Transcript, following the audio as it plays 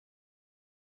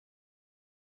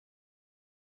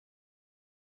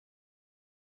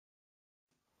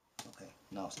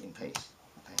Now it's in place.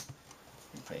 Okay,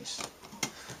 in place.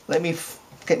 Let me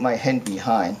get my hand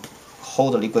behind,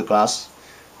 hold the liquid glass,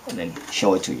 and then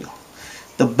show it to you.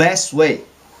 The best way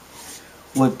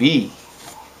would be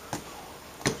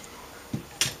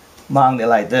mount it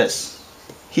like this.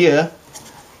 Here,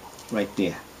 right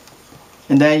there.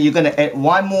 And then you're gonna add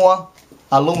one more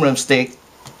aluminum stick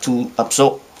to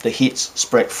absorb the heat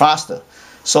spread faster.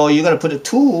 So you're gonna put a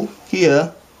tool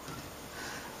here.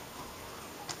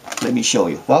 Let me show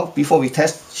you. Well, before we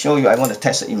show you, I want to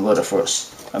test the inverter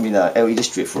first. I mean the LED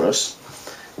strip first.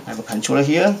 I have a controller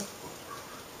here.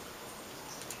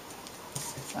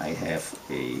 I have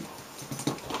a,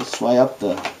 let's try up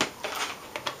the,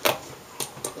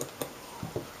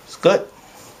 it's good.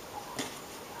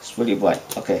 It's really bright.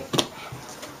 Okay.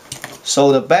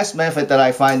 So the best method that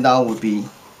I find out would be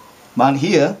mount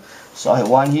here. So I have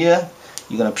one here.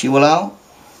 You're gonna peel it out.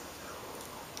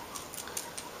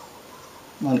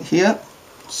 Mount it here.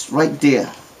 It's right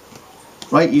there.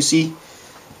 Right, you see?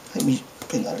 Let me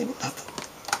bring a little up.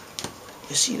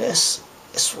 You see this?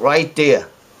 It's right there.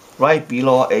 Right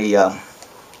below a,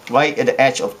 right at the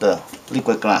edge of the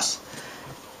liquid glass.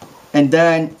 And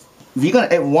then we're gonna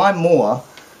add one more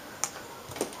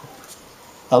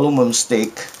aluminum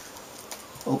stick.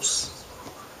 Oops.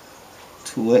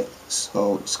 To it.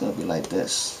 So it's gonna be like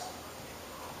this.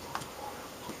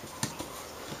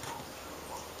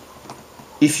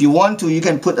 If you want to, you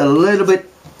can put a little bit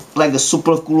like a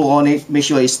super glue on it, make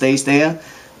sure it stays there.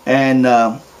 And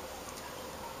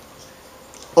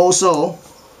also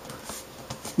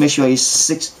make sure it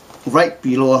sits right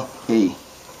below A.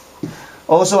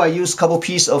 Also, I use a couple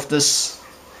pieces of this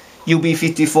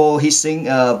UB54 heatsink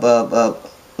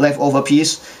leftover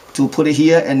piece to put it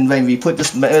here, and when we put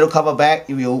this metal cover back,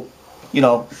 it will, you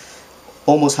know,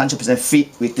 almost 100% fit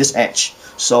with this edge.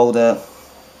 So the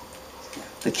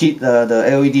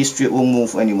LED strip won't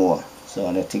move anymore. So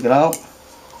I'm gonna take it out.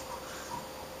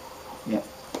 Yeah,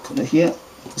 put it here.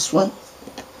 This one.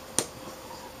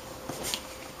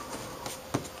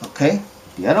 Okay,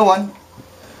 the other one.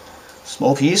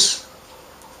 Small piece.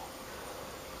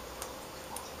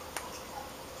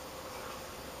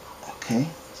 Okay.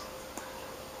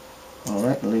 All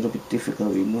right, a little bit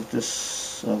difficult. Remove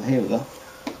this. Here we go.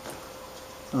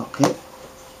 Okay.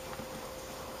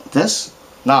 This.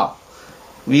 Now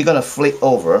we're gonna flip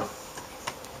over.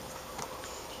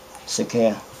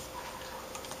 Secure.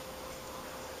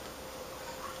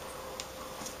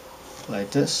 Like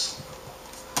this.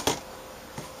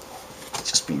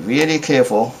 Just be really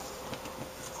careful.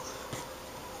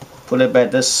 Put it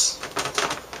back this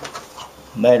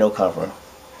metal cover.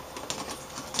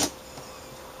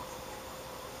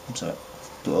 I'm sorry,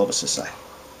 do opposite side.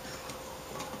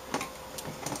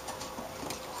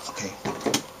 Okay.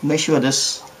 Make sure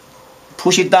this,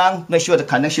 push it down, make sure the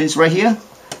connection is right here.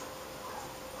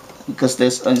 Because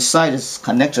there's inside is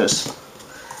connectors.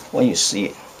 When you see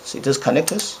it, see these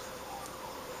connectors?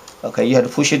 Okay, you have to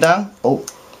push it down. Oh,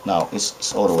 now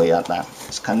it's all the way out now.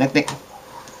 It's connecting.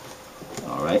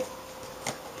 Alright.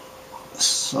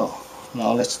 So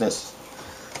now let's this.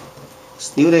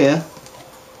 Still there.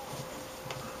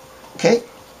 Okay.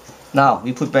 Now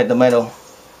we put back the metal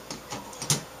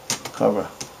cover.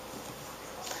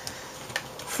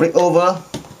 Flip over.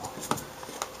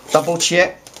 Double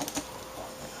check.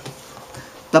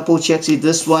 Double check, see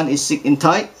this one is sitting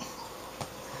tight.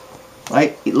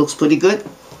 Right, it looks pretty good.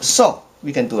 So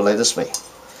we can do it like this way.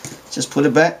 Just put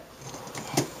it back.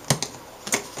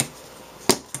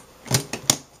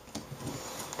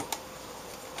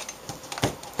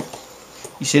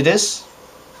 You see this?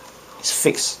 It's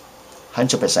fixed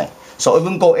 100%. So it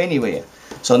won't go anywhere.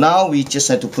 So now we just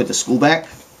have to put the screw back.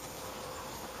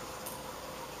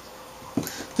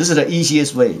 This is the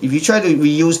easiest way. If you try to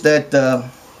reuse that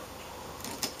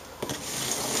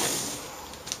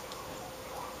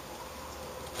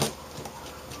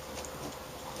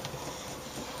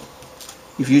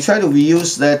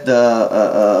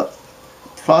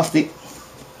plastic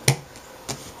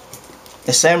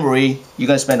assembly, you're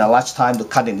going to spend a lot of time to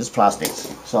cutting this plastic.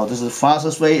 So this is the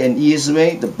fastest way and easiest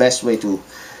way, the best way to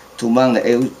mount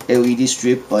the LED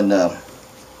strip on the,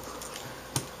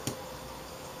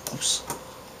 oops.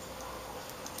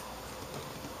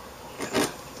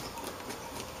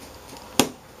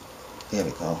 There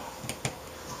we go.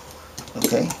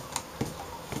 Okay.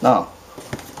 Now,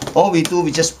 all we do,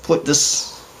 we just put this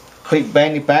clip,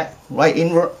 bend it back right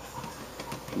inward.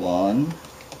 1,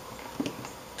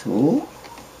 2,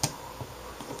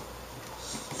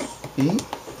 3,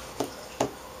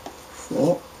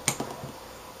 4,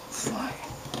 5.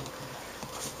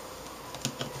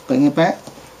 Bring it back.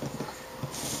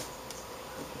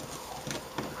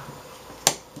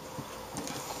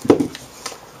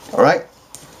 Alright,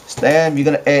 then we're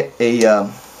gonna add a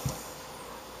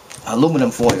aluminum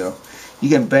foil. You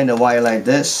can bend the wire like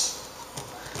this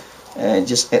and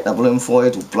just add aluminum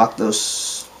foil to block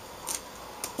those.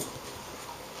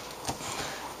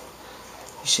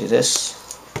 You see this?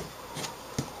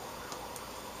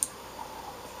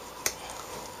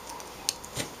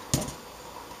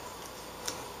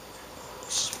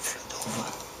 Just flip it over.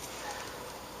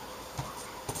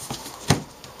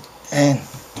 And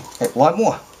add one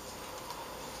more.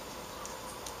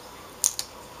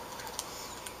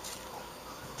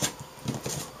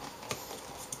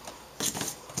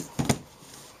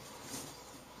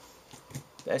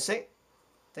 That's it.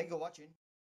 Thank you for watching.